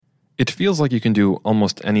It feels like you can do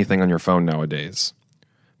almost anything on your phone nowadays.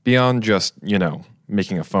 Beyond just,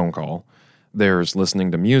 making a phone call, there's listening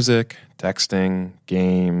to music, texting,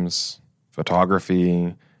 games,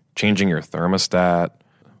 photography, changing your thermostat,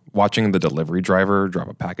 watching the delivery driver drop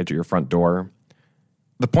a package at your front door.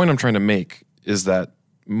 The point I'm trying to make is that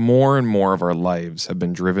more and more of our lives have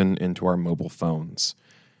been driven into our mobile phones.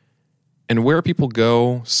 And where people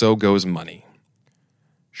go, so goes money.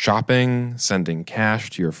 Shopping, sending cash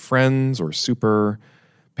to your friends or super,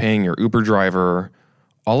 paying your Uber driver,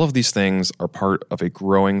 all of these things are part of a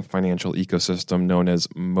growing financial ecosystem known as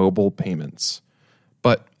mobile payments.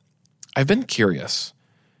 But I've been curious.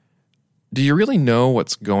 Do you really know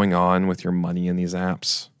what's going on with your money in these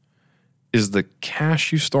apps? Is the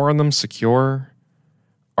cash you store on them secure?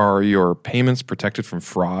 Are your payments protected from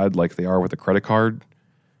fraud like they are with a credit card?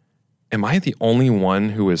 Am I the only one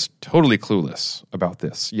who is totally clueless about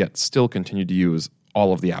this, yet still continue to use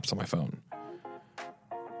all of the apps on my phone?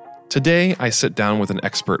 Today, I sit down with an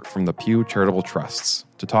expert from the Pew Charitable Trusts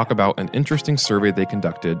to talk about an interesting survey they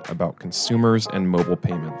conducted about consumers and mobile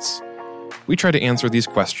payments. We try to answer these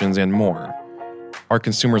questions and more. Are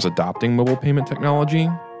consumers adopting mobile payment technology?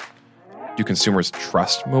 Do consumers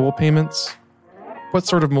trust mobile payments? What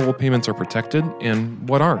sort of mobile payments are protected and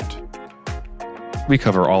what aren't? We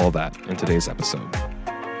cover all of that in today's episode.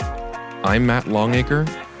 I'm Matt Longacre,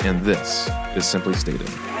 and this is Simply Stated.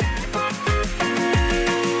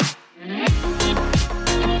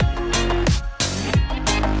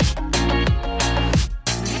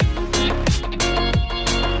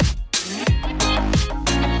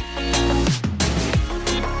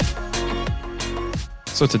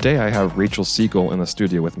 So today I have Rachel Siegel in the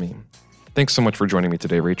studio with me. Thanks so much for joining me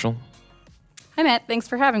today, Rachel. Hi, Matt. Thanks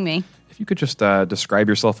for having me. If you could just describe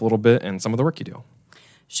yourself a little bit and some of the work you do.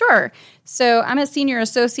 Sure. So I'm a senior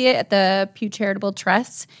associate at the Pew Charitable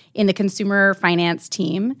Trusts in the consumer finance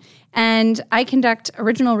team, and I conduct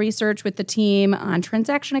original research with the team on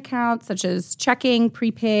transaction accounts such as checking,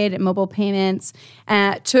 prepaid, and mobile payments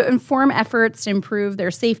to inform efforts to improve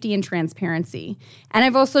their safety and transparency. And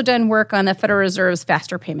I've also done work on the Federal Reserve's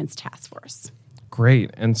Faster Payments Task Force.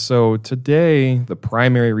 Great. And so today, the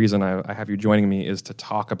primary reason I have you joining me is to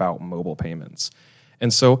talk about mobile payments.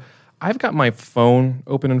 And so I've got my phone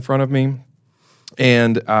open in front of me,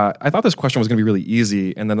 and I thought this question was going to be really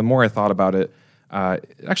easy, and then the more I thought about it,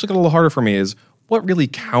 it actually got a little harder for me is what really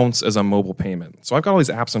counts as a mobile payment? So I've got all these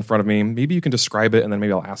apps in front of me. Maybe you can describe it, and then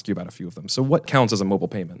maybe I'll ask you about a few of them. So what counts as a mobile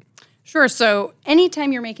payment? Sure. So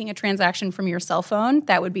anytime you're making a transaction from your cell phone,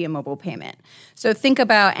 that would be a mobile payment. So think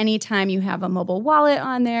about anytime you have a mobile wallet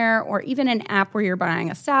on there or even an app where you're buying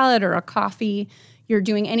a salad or a coffee, you're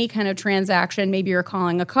doing any kind of transaction, maybe you're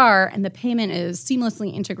calling a car, and the payment is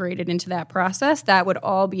seamlessly integrated into that process, that would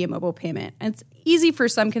all be a mobile payment. And it's easy for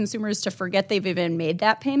some consumers to forget they've even made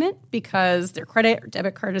that payment because their credit or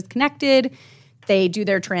debit card is connected, they do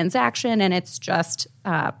their transaction, and it's just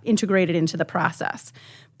integrated into the process.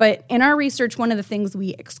 But in our research, one of the things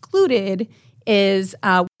we excluded is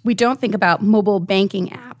we don't think about mobile banking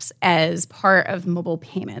apps as part of mobile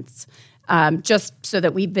payments, just so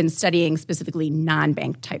that we've been studying specifically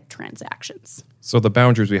non-bank type transactions. So the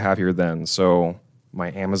boundaries we have here then, so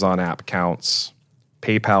my Amazon app counts,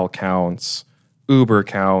 PayPal counts, Uber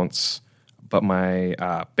counts, but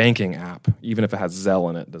my banking app, even if it has Zelle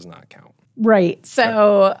in it, does not count. Right.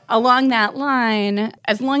 So along that line,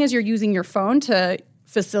 as long as you're using your phone to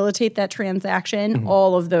facilitate that transaction,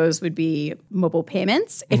 all of those would be mobile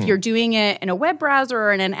payments. If you're doing it in a web browser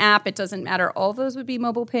or in an app, it doesn't matter. All of those would be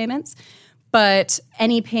mobile payments. But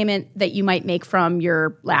any payment that you might make from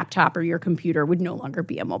your laptop or your computer would no longer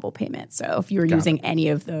be a mobile payment. So if you're using any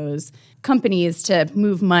of those companies to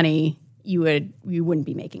move money, you wouldn't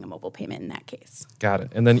be making a mobile payment in that case. Got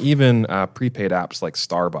it. And then even prepaid apps like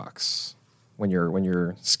Starbucks, when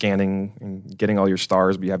you're scanning and getting all your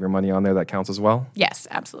stars, but you have your money on there, that counts as well? Yes,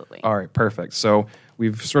 absolutely. All right, perfect. So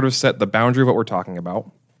we've sort of set the boundary of what we're talking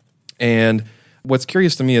about. And what's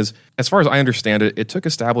curious to me is, as far as I understand it, it took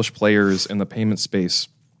established players in the payment space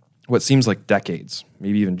what seems like decades,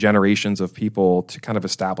 maybe even generations of people to kind of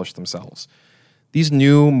establish themselves. These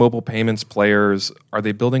new mobile payments players, are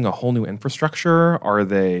they building a whole new infrastructure? Are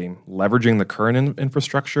they leveraging the current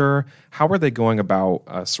infrastructure? How are they going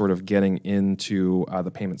about sort of getting into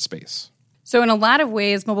the payment space? So in a lot of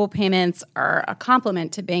ways, mobile payments are a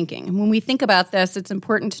complement to banking. And when we think about this, it's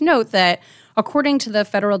important to note that according to the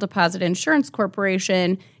Federal Deposit Insurance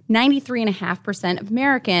Corporation, 93.5% of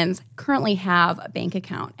Americans currently have a bank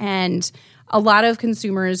account. And a lot of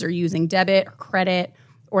consumers are using debit or credit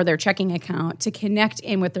or their checking account to connect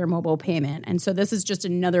in with their mobile payment. And so this is just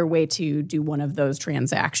another way to do one of those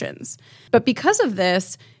transactions. But because of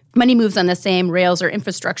this, money moves on the same rails or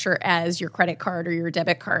infrastructure as your credit card or your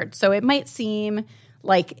debit card. So it might seem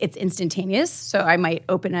like it's instantaneous. So I might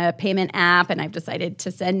open a payment app and I've decided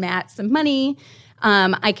to send Matt some money.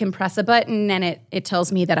 I can press a button and it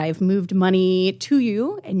tells me that I've moved money to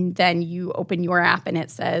you. And then you open your app and it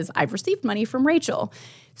says, I've received money from Rachel.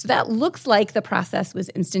 So that looks like the process was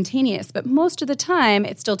instantaneous. But most of the time,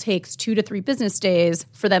 it still takes 2 to 3 business days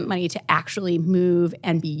for that money to actually move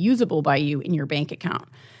and be usable by you in your bank account.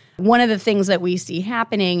 One of the things that we see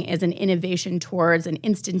happening is an innovation towards an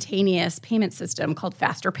instantaneous payment system called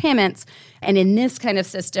Faster Payments. And in this kind of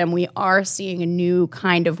system, we are seeing a new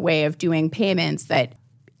kind of way of doing payments that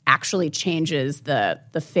actually changes the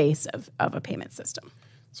face of a payment system.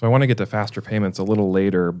 So I want to get to Faster Payments a little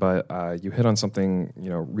later, but you hit on something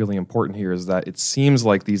really important here, is that it seems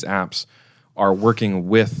like these apps are working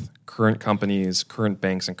with current companies, current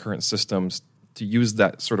banks, and current systems to use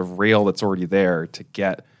that sort of rail that's already there to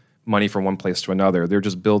get money from one place to another. They're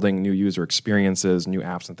just building new user experiences, new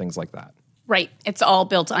apps, and things like that. Right. It's all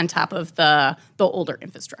built on top of the older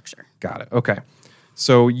infrastructure. Got it. Okay.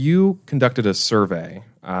 So you conducted a survey,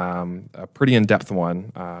 a pretty in-depth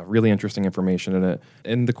one, really interesting information in it.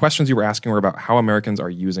 And the questions you were asking were about how Americans are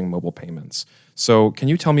using mobile payments. So can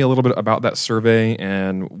you tell me a little bit about that survey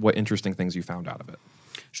and what interesting things you found out of it?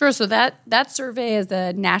 Sure. So that survey is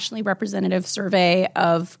a nationally representative survey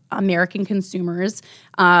of American consumers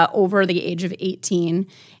over the age of 18.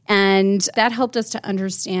 And that helped us to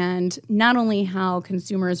understand not only how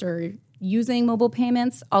consumers are using mobile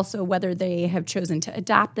payments, also whether they have chosen to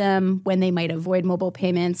adopt them, when they might avoid mobile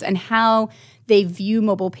payments, and how they view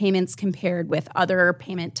mobile payments compared with other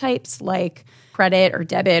payment types like credit or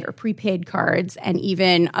debit or prepaid cards, and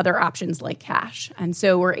even other options like cash. And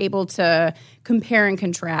so we're able to compare and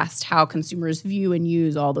contrast how consumers view and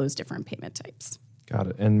use all those different payment types. Got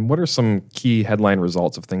it. And what are some key headline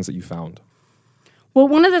results of things that you found? Well,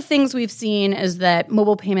 one of the things we've seen is that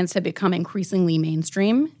mobile payments have become increasingly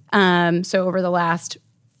mainstream. So over the last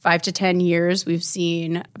 5 to 10 years, we've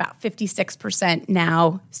seen about 56%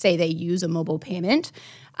 now say they use a mobile payment,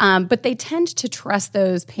 but they tend to trust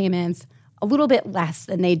those payments a little bit less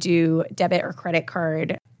than they do debit or credit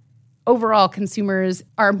card. Overall, consumers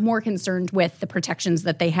are more concerned with the protections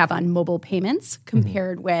that they have on mobile payments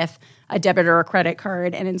compared with a debit or a credit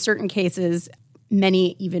card. And in certain cases,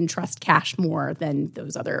 many even trust cash more than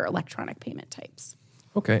those other electronic payment types.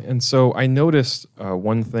 Okay, and so I noticed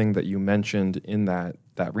one thing that you mentioned in that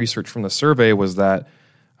research from the survey was that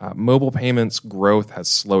mobile payments growth has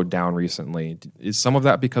slowed down recently. Is some of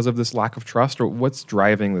that because of this lack of trust, or what's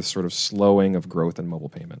driving this sort of slowing of growth in mobile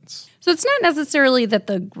payments? So it's not necessarily that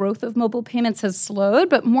the growth of mobile payments has slowed,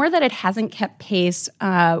 but more that it hasn't kept pace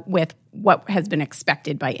with what has been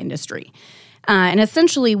expected by industry. And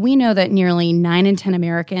essentially, we know that nearly 9 in 10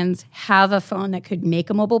 Americans have a phone that could make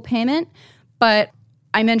a mobile payment, but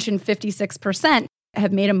I mentioned 56%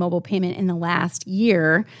 have made a mobile payment in the last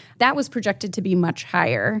year. That was projected to be much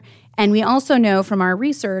higher. And we also know from our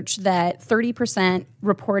research that 30%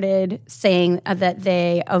 reported saying that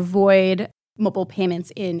they avoid mobile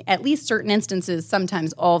payments in at least certain instances,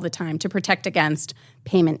 sometimes all the time, to protect against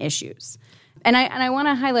payment issues. And I want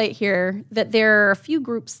to highlight here that there are a few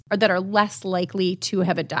groups that are less likely to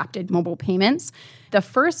have adopted mobile payments. The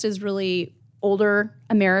first is really older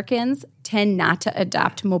Americans tend not to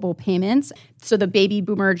adopt mobile payments. So the baby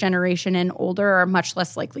boomer generation and older are much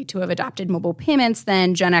less likely to have adopted mobile payments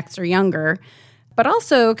than Gen X or younger. But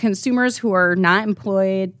also consumers who are not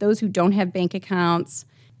employed, those who don't have bank accounts,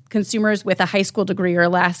 consumers with a high school degree or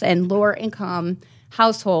less, and lower income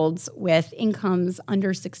households with incomes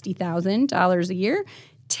under $60,000 a year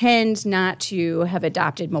tend not to have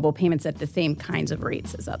adopted mobile payments at the same kinds of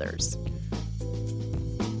rates as others.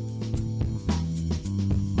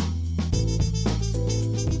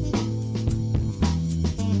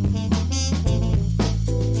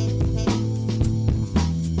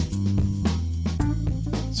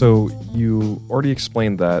 So you already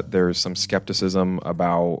explained that there's some skepticism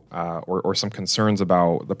about or some concerns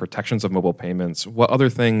about the protections of mobile payments. What other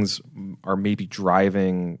things are maybe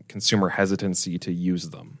driving consumer hesitancy to use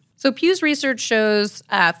them? So Pew's research shows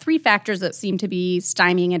 3 factors that seem to be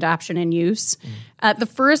stymieing adoption and use. The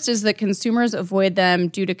first is that consumers avoid them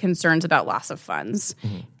due to concerns about loss of funds.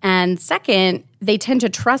 And second, they tend to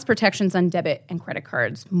trust protections on debit and credit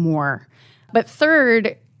cards more. But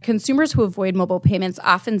third, consumers who avoid mobile payments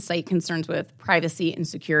often cite concerns with privacy and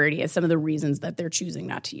security as some of the reasons that they're choosing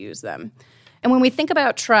not to use them. And when we think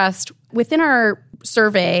about trust, within our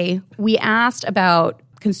survey, we asked about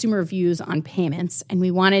consumer views on payments, and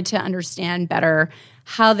we wanted to understand better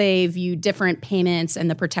how they view different payments and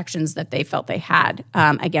the protections that they felt they had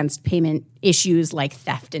against payment issues like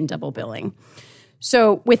theft and double billing.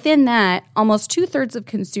 So within that, almost 2/3 of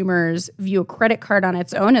consumers view a credit card on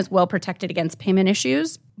its own as well protected against payment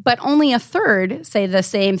issues, but only 1/3 say the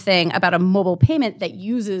same thing about a mobile payment that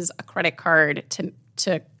uses a credit card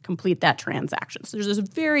to complete that transaction. So there's a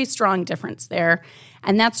very strong difference there,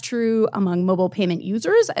 and that's true among mobile payment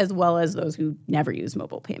users as well as those who never use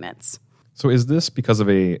mobile payments. So is this because of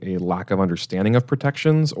a lack of understanding of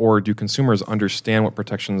protections, or do consumers understand what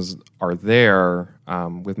protections are there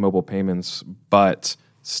with mobile payments, but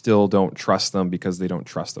still don't trust them because they don't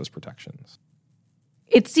trust those protections?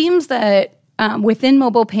 It seems that within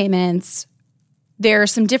mobile payments, there are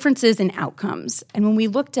some differences in outcomes. And when we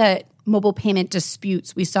looked at mobile payment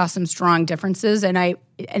disputes, we saw some strong differences, and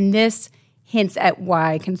this hints at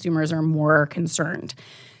why consumers are more concerned.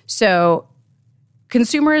 So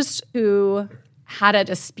consumers who had a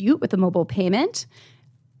dispute with a mobile payment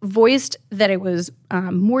voiced that it was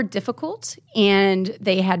more difficult and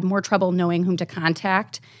they had more trouble knowing whom to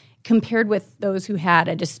contact compared with those who had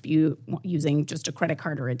a dispute using just a credit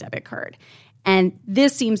card or a debit card. And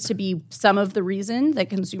this seems to be some of the reason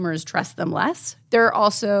that consumers trust them less. There are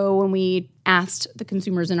also, when we asked the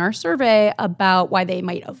consumers in our survey about why they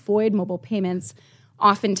might avoid mobile payments,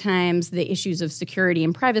 oftentimes the issues of security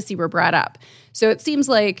and privacy were brought up. So it seems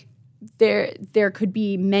like there could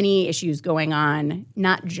be many issues going on,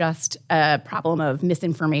 not just a problem of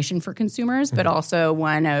misinformation for consumers, but also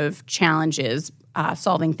one of challenges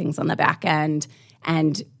solving things on the back end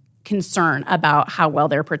and concern about how well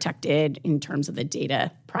they're protected in terms of the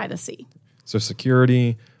data privacy. So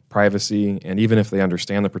security, privacy, and even if they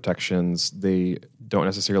understand the protections, they don't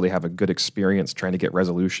necessarily have a good experience trying to get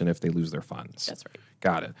resolution if they lose their funds. That's right.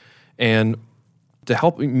 Got it. And to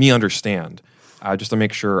help me understand, just to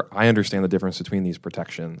make sure I understand the difference between these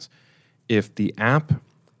protections, if the app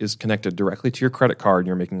is connected directly to your credit card and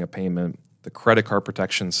you're making a payment, the credit card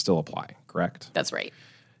protections still apply, correct? That's right.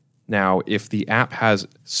 Now, if the app has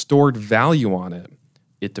stored value on it,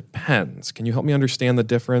 it depends. Can you help me understand the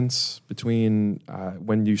difference between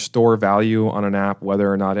when you store value on an app,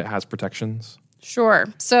 whether or not it has protections? Sure.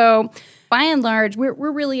 So by and large, we're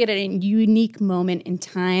really at a unique moment in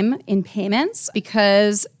time in payments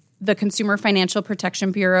because the Consumer Financial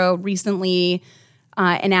Protection Bureau recently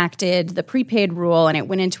enacted the prepaid rule, and it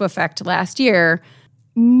went into effect last year.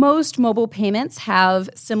 Most mobile payments have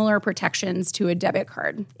similar protections to a debit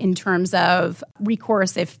card in terms of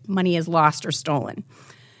recourse if money is lost or stolen.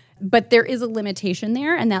 But there is a limitation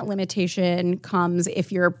there, and that limitation comes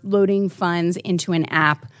if you're loading funds into an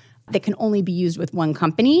app that can only be used with one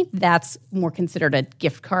company. That's more considered a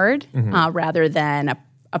gift card rather than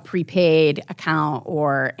a prepaid account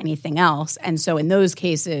or anything else. And so in those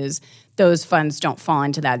cases, those funds don't fall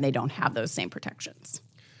into that and they don't have those same protections.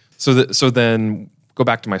 So then go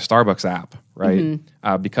back to my Starbucks app, right?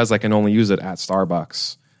 Because I can only use it at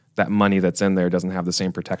Starbucks, that money that's in there doesn't have the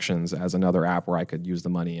same protections as another app where I could use the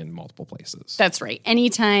money in multiple places. That's right.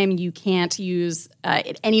 Anytime you can't use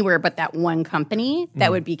it anywhere but that one company,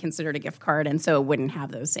 that would be considered a gift card, and so it wouldn't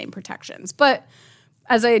have those same protections. But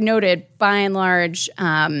as I noted, by and large,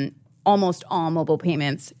 almost all mobile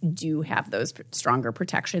payments do have those stronger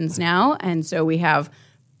protections now, and so we have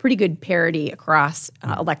pretty good parity across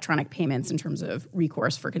electronic payments in terms of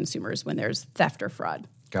recourse for consumers when there's theft or fraud.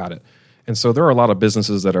 Got it. And so there are a lot of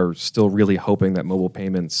businesses that are still really hoping that mobile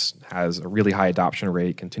payments has a really high adoption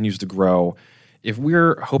rate, continues to grow. If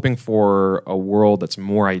we're hoping for a world that's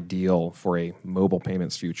more ideal for a mobile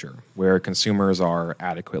payments future, where consumers are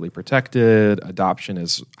adequately protected, adoption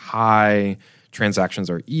is high, transactions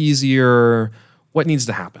are easier, what needs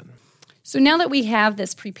to happen? So now that we have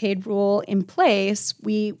this prepaid rule in place,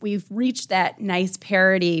 we've reached that nice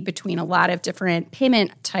parity between a lot of different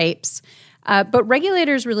payment types. But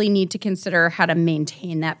regulators really need to consider how to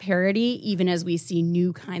maintain that parity, even as we see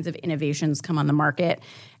new kinds of innovations come on the market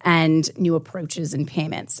and new approaches in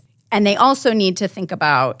payments. And they also need to think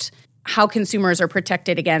about how consumers are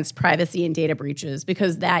protected against privacy and data breaches,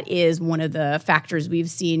 because that is one of the factors we've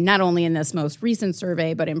seen not only in this most recent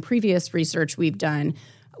survey, but in previous research we've done.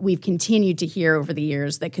 We've continued to hear over the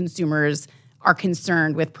years that consumers are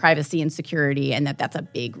concerned with privacy and security, and that's a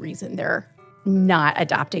big reason they're not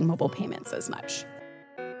adopting mobile payments as much.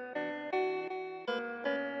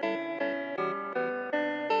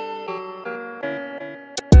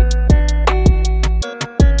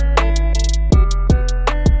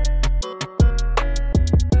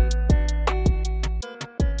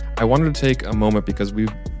 I wanted to take a moment because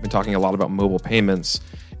we've been talking a lot about mobile payments,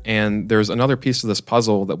 And there's another piece to this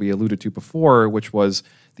puzzle that we alluded to before, which was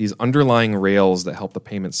these underlying rails that help the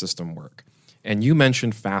payment system work. And you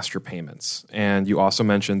mentioned faster payments. And you also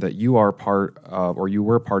mentioned that you are part of, or you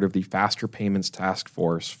were part of the Faster Payments Task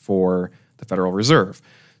Force for the Federal Reserve.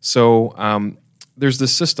 So there's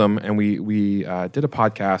this system, and we did a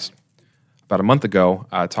podcast about a month ago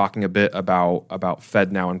talking a bit about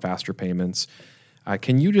FedNow and faster payments.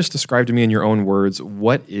 Can you just describe to me in your own words,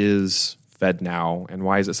 what is FedNow and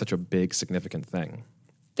why is it such a big, significant thing?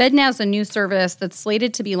 FedNow is a new service that's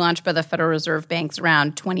slated to be launched by the Federal Reserve Banks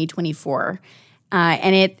around 2024.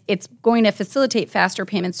 And it's going to facilitate faster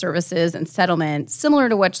payment services and settlement similar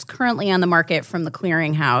to what's currently on the market from the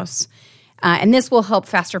clearinghouse. And this will help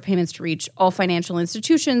faster payments to reach all financial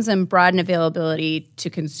institutions and broaden availability to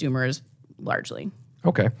consumers largely.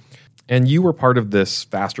 Okay. And you were part of this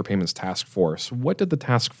Faster Payments Task Force. What did the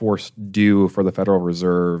task force do for the Federal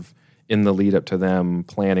Reserve in the lead up to them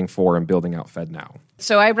planning for and building out FedNow?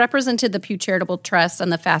 So I represented the Pew Charitable Trust on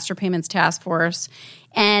the Faster Payments Task Force,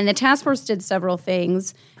 and the task force did several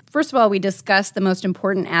things. First of all, we discussed the most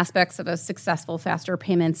important aspects of a successful faster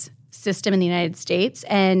payments system in the United States.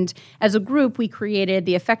 And as a group, we created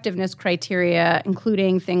the effectiveness criteria,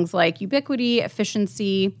 including things like ubiquity,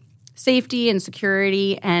 efficiency, safety and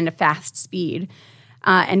security, and a fast speed.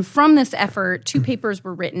 And from this effort, 2 papers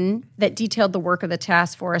were written that detailed the work of the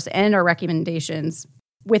task force and our recommendations.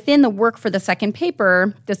 Within the work for the second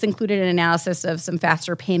paper, this included an analysis of some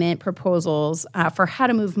faster payment proposals for how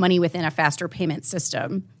to move money within a faster payment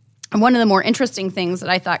system. And one of the more interesting things that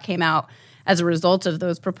I thought came out as a result of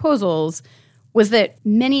those proposals was that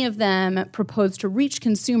many of them proposed to reach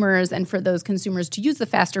consumers and for those consumers to use the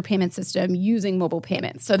faster payment system using mobile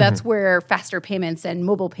payments. So that's where faster payments and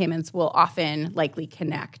mobile payments will often likely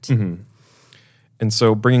connect. Mm-hmm. And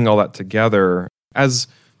so bringing all that together, as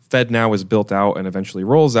FedNow is built out and eventually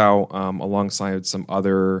rolls out alongside some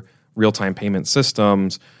other real-time payment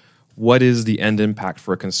systems, what is the end impact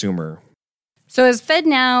for a consumer? So as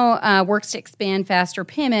FedNow works to expand faster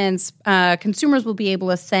payments, consumers will be able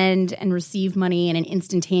to send and receive money in an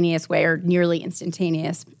instantaneous way or nearly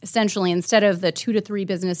instantaneous. Essentially, instead of the 2 to 3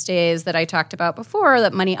 business days that I talked about before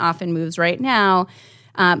that money often moves right now,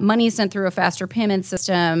 money sent through a faster payment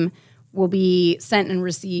system will be sent and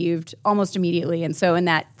received almost immediately. And so in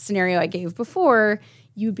that scenario I gave before,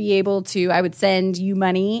 you'd be able to, I would send you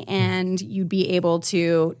money and you'd be able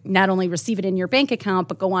to not only receive it in your bank account,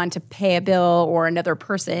 but go on to pay a bill or another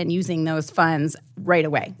person using those funds right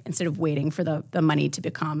away instead of waiting for the money to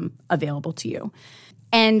become available to you.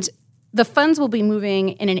 And the funds will be moving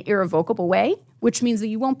in an irrevocable way, which means that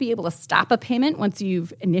you won't be able to stop a payment once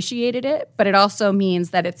you've initiated it, but it also means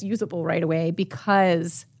that it's usable right away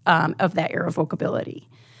because of that irrevocability.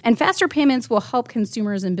 And faster payments will help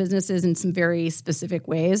consumers and businesses in some very specific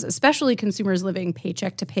ways, especially consumers living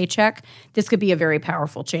paycheck to paycheck. This could be a very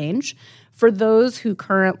powerful change. For those who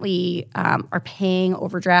currently are paying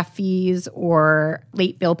overdraft fees or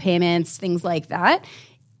late bill payments, things like that,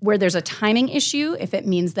 where there's a timing issue, if it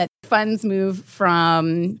means that funds move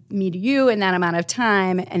from me to you in that amount of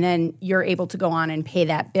time, and then you're able to go on and pay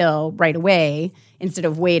that bill right away instead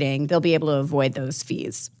of waiting, they'll be able to avoid those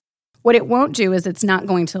fees. What it won't do is it's not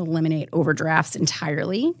going to eliminate overdrafts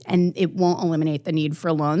entirely, and it won't eliminate the need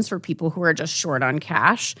for loans for people who are just short on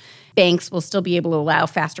cash. Banks will still be able to allow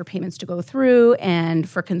faster payments to go through and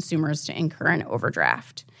for consumers to incur an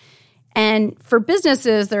overdraft. And for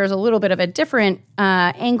businesses, there's a little bit of a different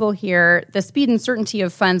angle here. The speed and certainty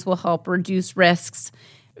of funds will help reduce risks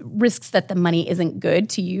that the money isn't good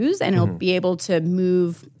to use, and it'll be able to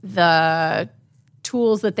move the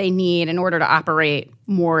tools that they need in order to operate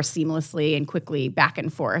more seamlessly and quickly back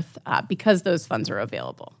and forth because those funds are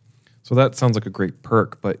available. So that sounds like a great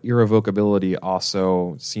perk, but irrevocability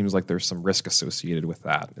also seems like there's some risk associated with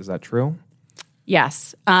that. Is that true?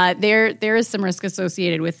 Yes, there is some risk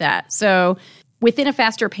associated with that. So within a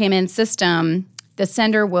faster payment system, the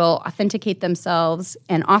sender will authenticate themselves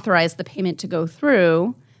and authorize the payment to go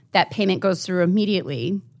through. That payment goes through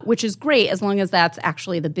immediately, which is great as long as that's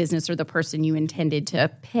actually the business or the person you intended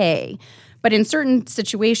to pay. But in certain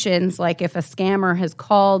situations, like if a scammer has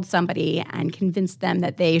called somebody and convinced them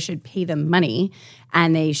that they should pay them money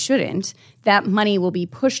and they shouldn't, that money will be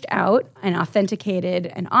pushed out and authenticated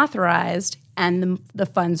and authorized, and the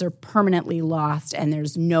funds are permanently lost and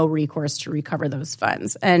there's no recourse to recover those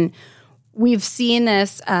funds. And we've seen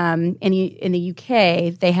this in the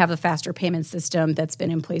UK. They have a faster payment system that's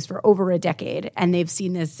been in place for over a decade, and they've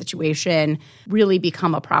seen this situation really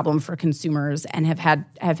become a problem for consumers and have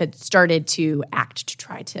had started to act to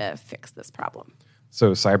try to fix this problem.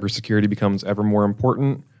 So cybersecurity becomes ever more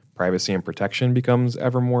important, privacy and protection becomes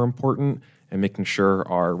ever more important, and making sure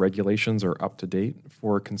our regulations are up to date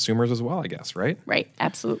for consumers as well, I guess, right? Right,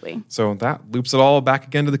 absolutely. So that loops it all back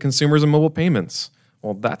again to the consumers and mobile payments.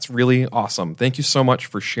 Well, that's really awesome. Thank you so much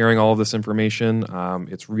for sharing all of this information.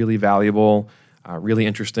 It's really valuable, really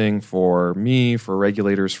interesting for me, for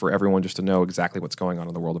regulators, for everyone just to know exactly what's going on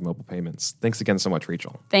in the world of mobile payments. Thanks again so much,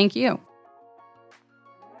 Rachel. Thank you.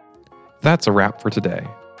 That's a wrap for today.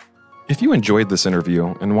 If you enjoyed this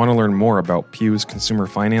interview and want to learn more about Pew's consumer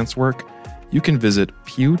finance work, you can visit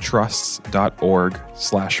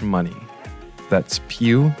pewtrusts.org/money. That's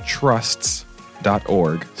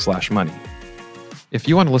pewtrusts.org/money. If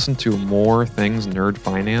you want to listen to more things nerd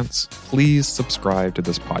finance, please subscribe to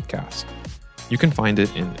this podcast. You can find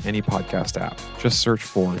it in any podcast app. Just search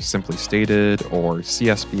for Simply Stated or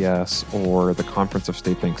CSBS or the Conference of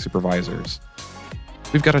State Bank Supervisors.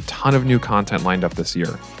 We've got a ton of new content lined up this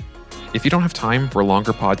year. If you don't have time for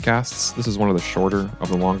longer podcasts, this is one of the shorter of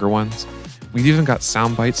the longer ones. We've even got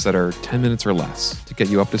sound bites that are 10 minutes or less to get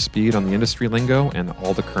you up to speed on the industry lingo and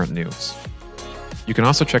all the current news. You can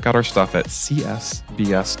also check out our stuff at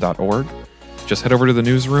csbs.org. Just head over to the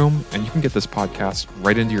newsroom and you can get this podcast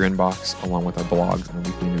right into your inbox along with our blogs and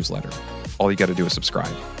weekly newsletter. All you got to do is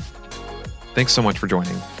subscribe. Thanks so much for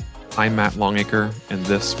joining. I'm Matt Longacre, and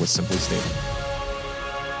this was Simply Stated.